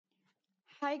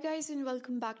Hi guys and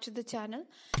welcome back to the channel.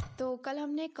 तो कल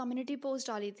हमने एक कम्युनिटी पोस्ट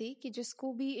डाली थी कि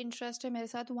जिसको भी इंटरेस्ट है मेरे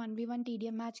साथ 1v1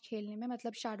 TDM मैच खेलने में,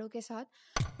 मतलब शैडो के साथ,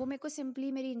 वो मेरे को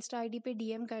सिंपली मेरी इंस्टा आईडी पे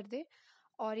DM कर दे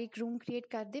और एक रूम क्रिएट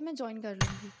कर दे, मैं ज्वाइन कर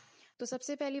लूँगी। तो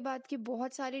सबसे पहली बात कि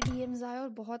बहुत सारे DMs आए और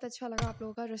बहुत अच्छा लगा आप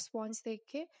लोगों का रिस्पॉन्स देख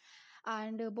के।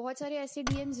 एंड बहुत सारे ऐसे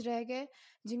DMs रह गए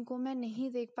जिनको मैं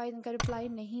नहीं देख पाई, जिनका रिप्लाई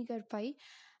नहीं कर पाई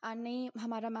एंड नहीं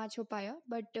हमारा मैच हो पाया।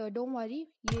 बट डोंट वरी,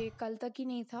 ये कल तक ही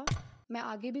नहीं था। मैं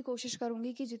आगे भी कोशिश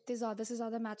करूँगी कि जितने ज़्यादा से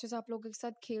ज़्यादा मैचेस आप लोगों के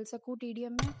साथ खेल सकूँ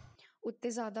TDM में, उतने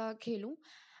ज़्यादा खेलूँ।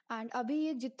 एंड अभी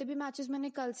ये जितने भी मैचेस मैंने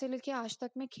कल से लेके आज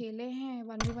तक में खेले हैं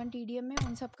 1v1 TDM में,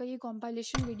 उन सब का ये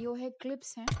कॉम्पाइलेशन वीडियो है,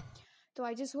 क्लिप्स हैं। तो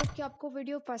आई जस्ट होप कि आपको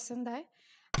वीडियो पसंद आए।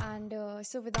 And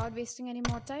so without wasting any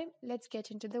more time, let's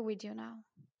get into the video now.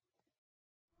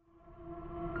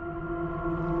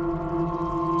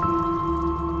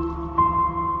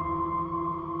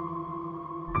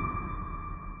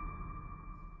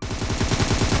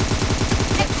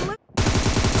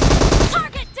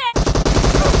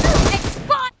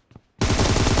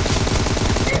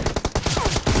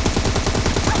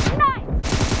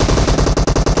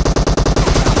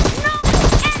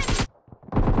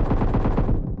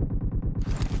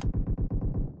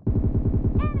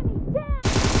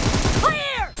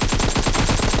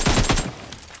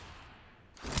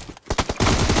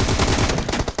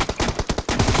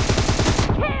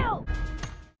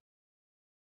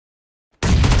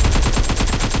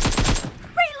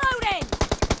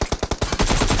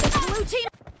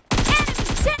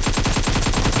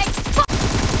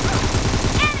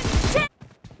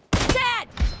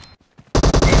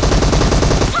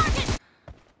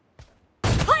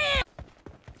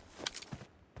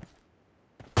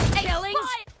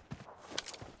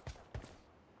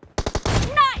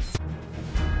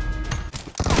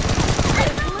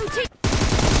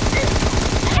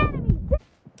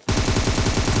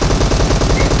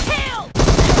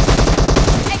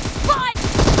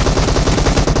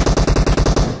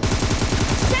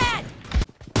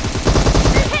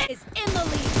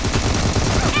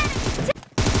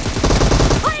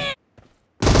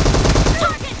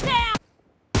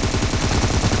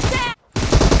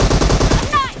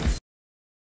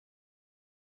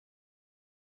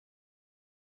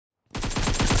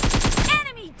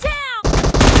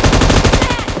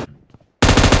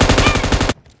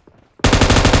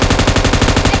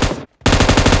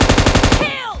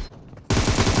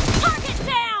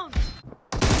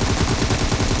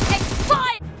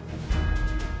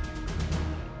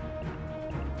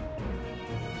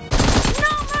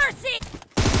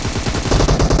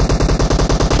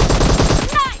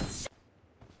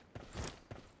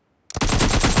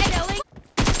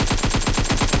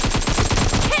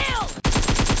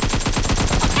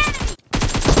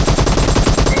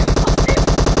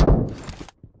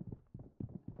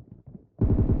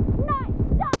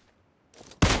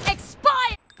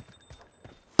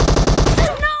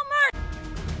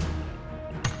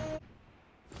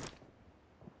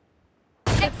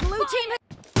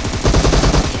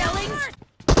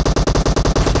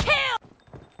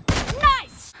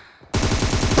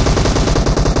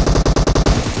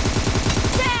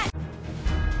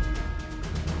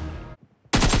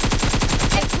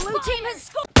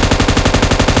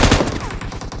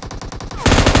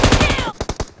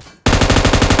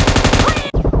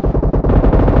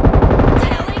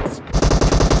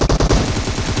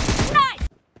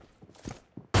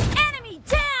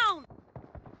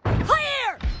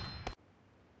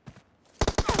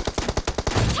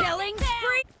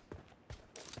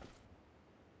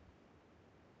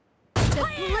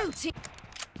 Blue team.